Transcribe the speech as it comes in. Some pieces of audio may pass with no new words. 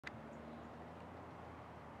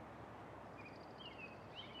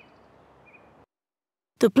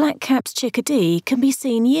The black-capped chickadee can be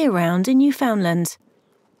seen year-round in Newfoundland.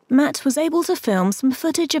 Matt was able to film some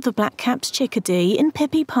footage of the black-capped chickadee in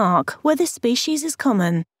Pippi Park, where this species is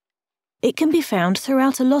common. It can be found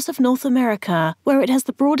throughout a lot of North America, where it has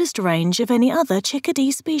the broadest range of any other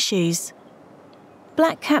chickadee species.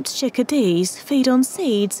 Black-capped chickadees feed on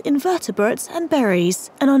seeds, invertebrates and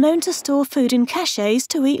berries, and are known to store food in caches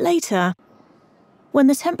to eat later. When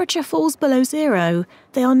the temperature falls below zero,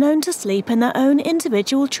 they are known to sleep in their own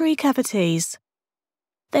individual tree cavities.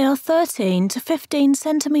 They are 13 to 15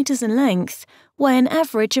 centimeters in length, weigh an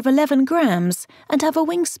average of 11 grams, and have a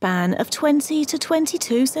wingspan of 20 to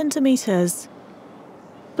 22 centimeters.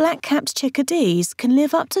 Black-capped chickadees can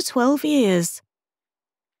live up to 12 years.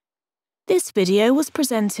 This video was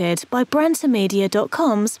presented by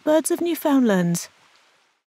Brantamedia.com's Birds of Newfoundland.